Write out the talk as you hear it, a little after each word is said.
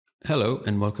Hello,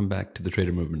 and welcome back to the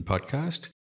Trader Movement podcast.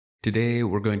 Today,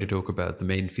 we're going to talk about the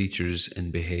main features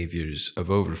and behaviors of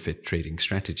overfit trading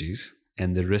strategies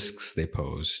and the risks they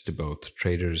pose to both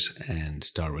traders and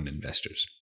Darwin investors.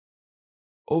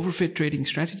 Overfit trading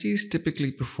strategies typically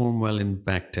perform well in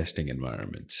backtesting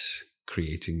environments,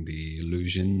 creating the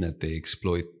illusion that they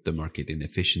exploit the market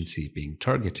inefficiency being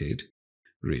targeted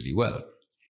really well.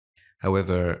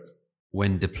 However,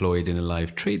 when deployed in a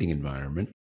live trading environment,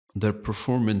 their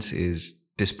performance is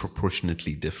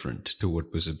disproportionately different to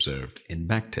what was observed in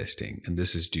backtesting, and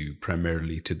this is due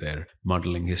primarily to their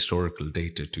modeling historical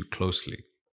data too closely.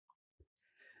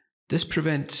 This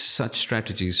prevents such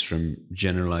strategies from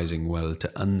generalizing well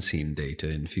to unseen data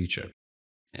in future.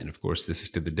 And of course, this is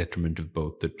to the detriment of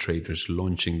both the traders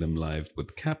launching them live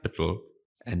with capital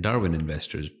and Darwin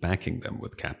investors backing them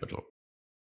with capital.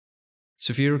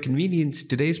 So for your convenience,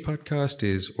 today's podcast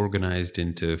is organized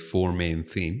into 4 main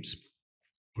themes.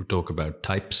 We'll talk about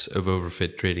types of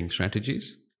overfit trading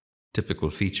strategies,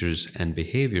 typical features and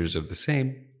behaviors of the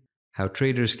same, how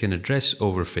traders can address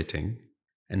overfitting,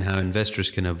 and how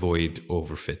investors can avoid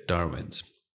overfit Darwins.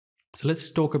 So let's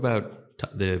talk about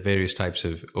the various types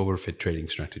of overfit trading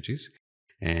strategies,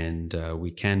 and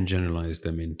we can generalize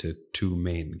them into 2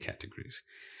 main categories.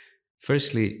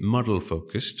 Firstly,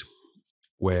 model-focused,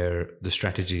 where the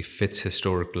strategy fits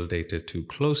historical data too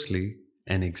closely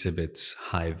and exhibits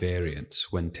high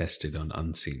variance when tested on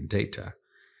unseen data.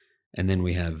 And then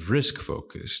we have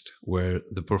risk-focused, where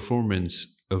the performance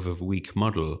of a weak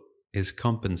model is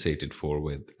compensated for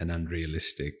with an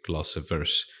unrealistic,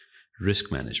 loss-averse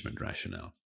risk management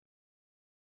rationale.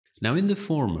 Now, in the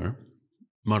former,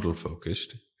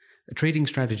 model-focused, a trading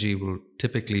strategy will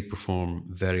typically perform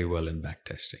very well in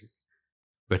backtesting,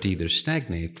 but either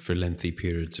stagnate for lengthy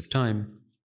periods of time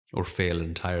or fail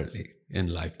entirely in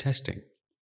live testing.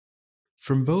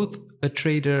 From both a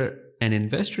trader and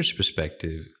investor's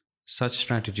perspective, such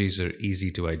strategies are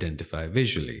easy to identify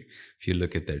visually. If you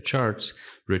look at their charts,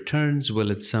 returns will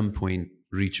at some point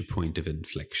reach a point of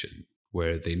inflection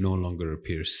where they no longer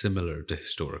appear similar to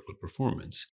historical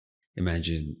performance.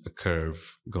 Imagine a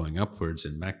curve going upwards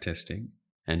in backtesting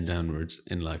and downwards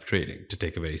in live trading, to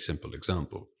take a very simple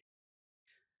example.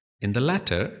 In the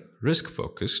latter,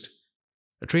 risk-focused,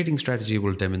 a trading strategy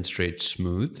will demonstrate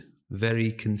smooth,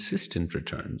 very consistent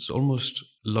returns, almost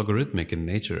logarithmic in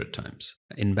nature at times,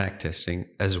 in backtesting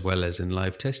as well as in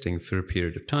live testing for a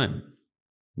period of time,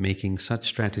 making such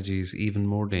strategies even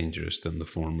more dangerous than the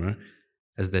former,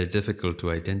 as they're difficult to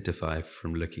identify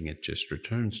from looking at just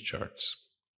returns charts.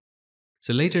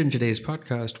 So later in today's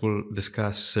podcast, we'll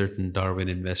discuss certain Darwin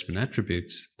investment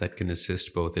attributes that can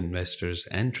assist both investors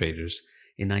and traders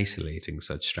in isolating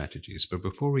such strategies. But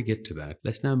before we get to that,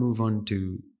 let's now move on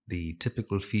to the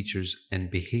typical features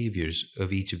and behaviors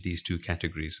of each of these 2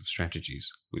 categories of strategies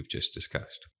we've just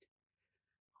discussed.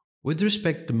 With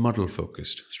respect to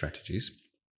model-focused strategies,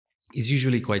 it's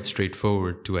usually quite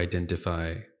straightforward to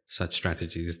identify such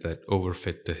strategies that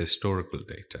overfit the historical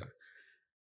data.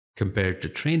 Compared to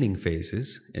training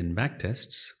phases in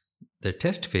backtests, their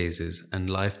test phases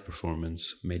and live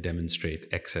performance may demonstrate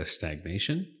excess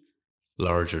stagnation,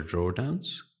 larger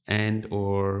drawdowns, and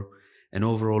or an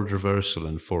overall reversal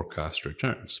in forecast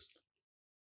returns.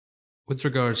 With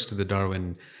regards to the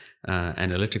Darwin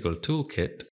analytical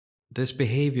toolkit, this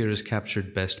behavior is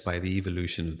captured best by the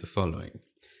evolution of the following: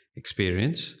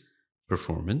 experience,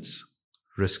 performance,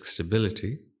 risk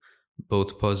stability,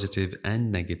 both positive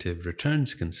and negative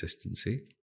returns consistency,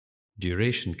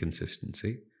 duration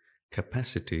consistency,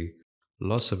 capacity,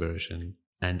 loss aversion,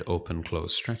 and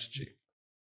open-close strategy.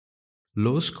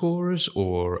 Low scores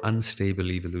or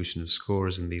unstable evolution of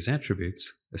scores in these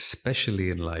attributes, especially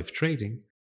in live trading,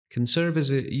 can serve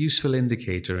as a useful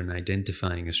indicator in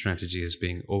identifying a strategy as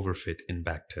being overfit in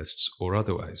backtests or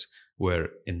otherwise, where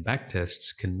in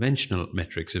backtests, conventional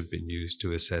metrics have been used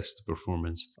to assess the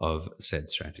performance of said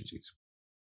strategies.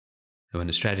 When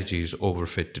a strategy is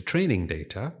overfit to training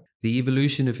data, the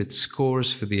evolution of its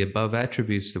scores for the above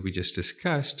attributes that we just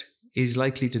discussed is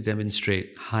likely to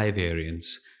demonstrate high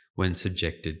variance when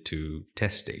subjected to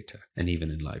test data and even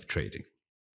in live trading.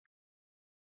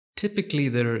 Typically,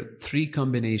 there are 3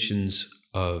 combinations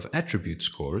of attribute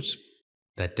scores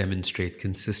that demonstrate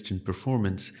consistent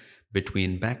performance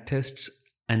between backtests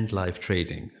and live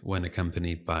trading when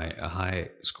accompanied by a high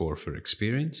score for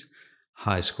experience,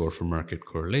 high score for market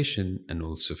correlation, and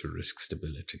also for risk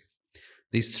stability.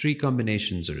 These 3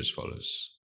 combinations are as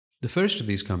follows. The first of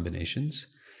these combinations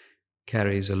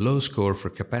carries a low score for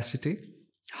capacity,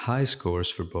 high scores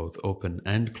for both open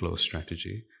and close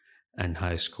strategy, and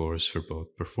high scores for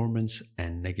both performance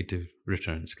and negative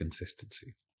returns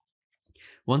consistency.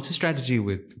 Once a strategy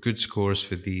with good scores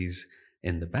for these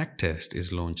in the backtest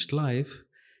is launched live,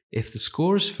 if the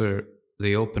scores for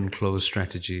the open-close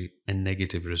strategy and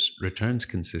negative returns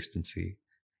consistency,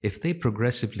 if they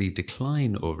progressively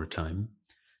decline over time,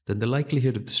 then the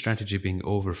likelihood of the strategy being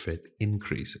overfit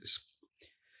increases.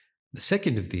 The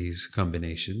second of these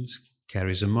combinations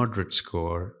carries a moderate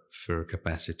score for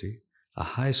capacity, a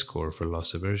high score for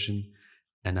loss aversion,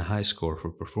 and a high score for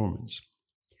performance.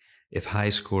 If high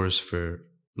scores for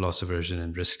loss aversion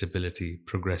and risk stability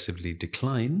progressively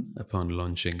decline upon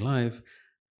launching live,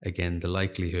 again, the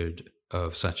likelihood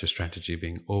of such a strategy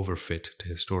being overfit to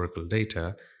historical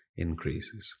data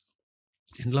increases.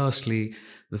 And lastly,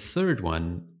 the third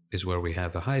one is where we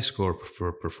have a high score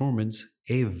for performance,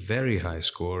 a very high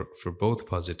score for both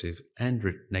positive and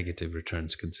negative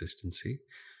returns consistency,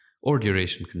 or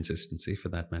duration consistency for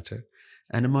that matter,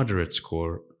 and a moderate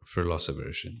score for loss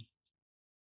aversion.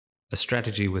 A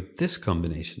strategy with this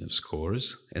combination of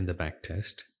scores in the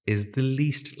backtest is the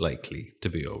least likely to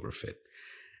be overfit,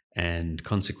 and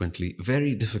consequently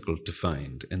very difficult to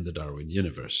find in the Darwin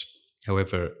universe.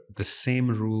 However, the same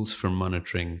rules for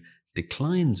monitoring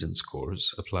declines in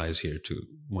scores applies here to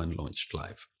when launched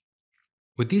live.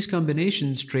 With these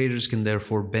combinations, traders can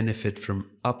therefore benefit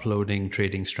from uploading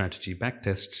trading strategy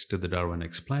backtests to the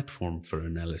Darwinex platform for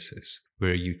analysis,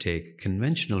 where you take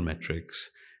conventional metrics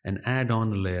and add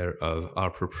on a layer of our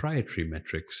proprietary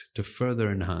metrics to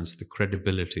further enhance the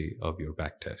credibility of your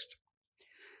backtest.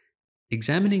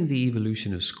 Examining the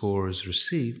evolution of scores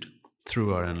received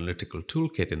through our analytical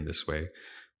toolkit in this way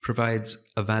provides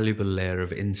a valuable layer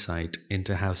of insight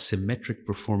into how symmetric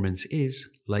performance is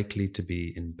likely to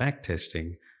be in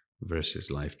backtesting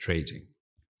versus live trading.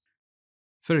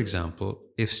 For example,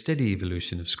 if steady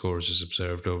evolution of scores is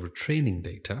observed over training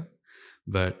data,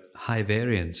 but high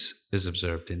variance is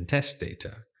observed in test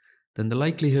data, then the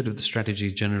likelihood of the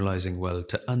strategy generalizing well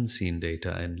to unseen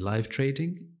data in live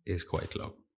trading is quite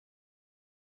low.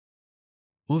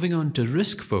 Moving on to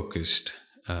risk-focused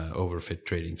overfit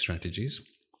trading strategies.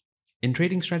 In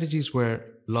trading strategies where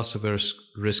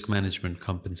loss-averse risk management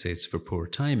compensates for poor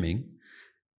timing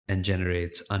and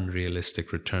generates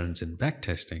unrealistic returns in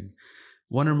backtesting,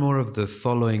 one or more of the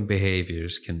following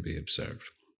behaviors can be observed.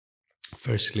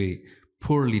 Firstly,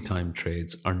 poorly timed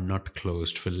trades are not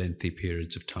closed for lengthy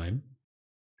periods of time.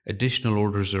 Additional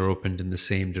orders are opened in the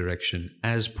same direction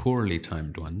as poorly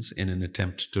timed ones in an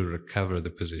attempt to recover the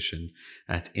position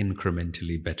at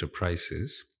incrementally better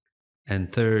prices.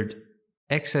 And third,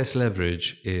 excess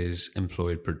leverage is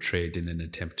employed per trade in an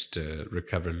attempt to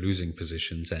recover losing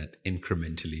positions at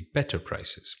incrementally better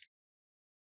prices.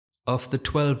 Of the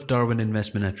 12 Darwin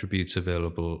investment attributes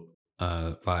available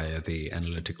via the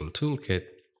analytical toolkit,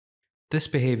 this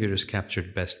behavior is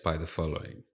captured best by the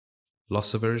following: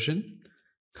 loss aversion,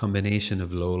 combination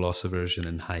of low loss aversion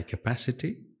and high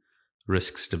capacity,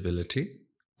 risk stability,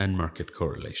 and market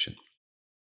correlation.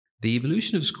 The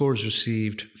evolution of scores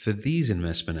received for these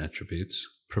investment attributes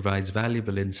provides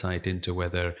valuable insight into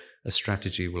whether a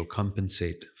strategy will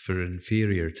compensate for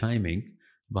inferior timing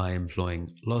by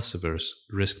employing loss-averse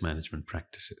risk management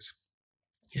practices.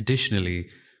 Additionally,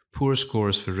 poor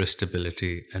scores for risk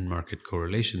stability and market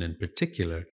correlation in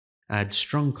particular add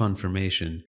strong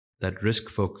confirmation that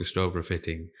risk-focused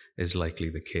overfitting is likely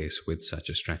the case with such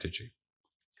a strategy.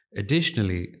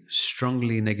 Additionally,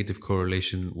 strongly negative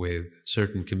correlation with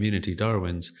certain community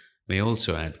Darwins may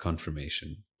also add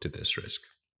confirmation to this risk.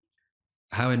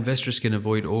 How investors can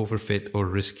avoid overfit or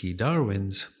risky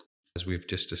Darwins, as we've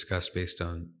just discussed based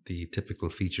on the typical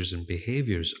features and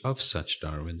behaviors of such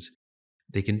Darwins,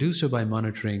 they can do so by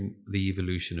monitoring the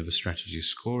evolution of a strategy's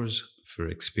scores for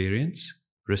experience,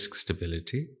 risk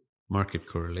stability, market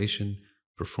correlation,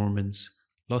 performance,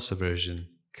 loss aversion,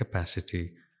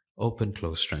 capacity,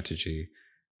 open-close strategy,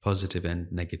 positive and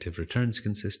negative returns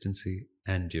consistency,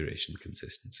 and duration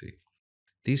consistency.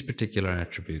 These particular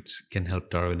attributes can help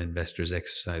Darwin investors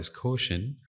exercise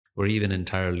caution or even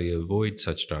entirely avoid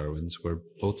such Darwins where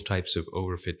both types of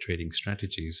overfit trading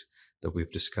strategies that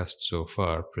we've discussed so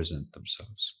far present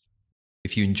themselves.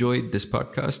 If you enjoyed this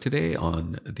podcast today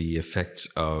on the effects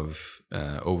of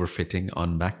overfitting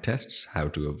on backtests, how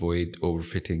to avoid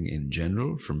overfitting in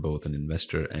general from both an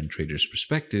investor and trader's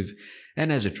perspective,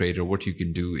 and as a trader, what you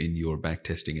can do in your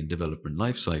backtesting and development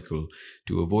lifecycle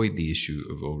to avoid the issue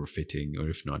of overfitting, or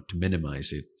if not, to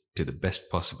minimize it to the best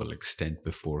possible extent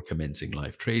before commencing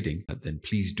live trading, then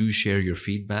please do share your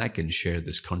feedback and share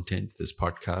this content, this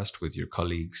podcast, with your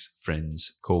colleagues,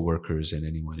 friends, co-workers, and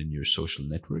anyone in your social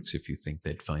networks if you think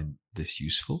they'd find this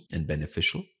useful and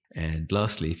beneficial. And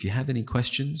lastly, if you have any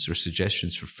questions or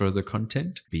suggestions for further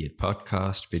content, be it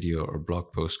podcast, video, or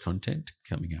blog post content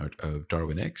coming out of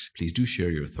Darwinex, please do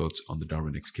share your thoughts on the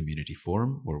Darwinex community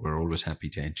forum, where we're always happy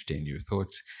to entertain your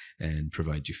thoughts and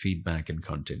provide you feedback and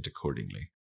content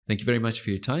accordingly. Thank you very much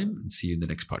for your time, and see you in the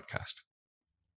next podcast.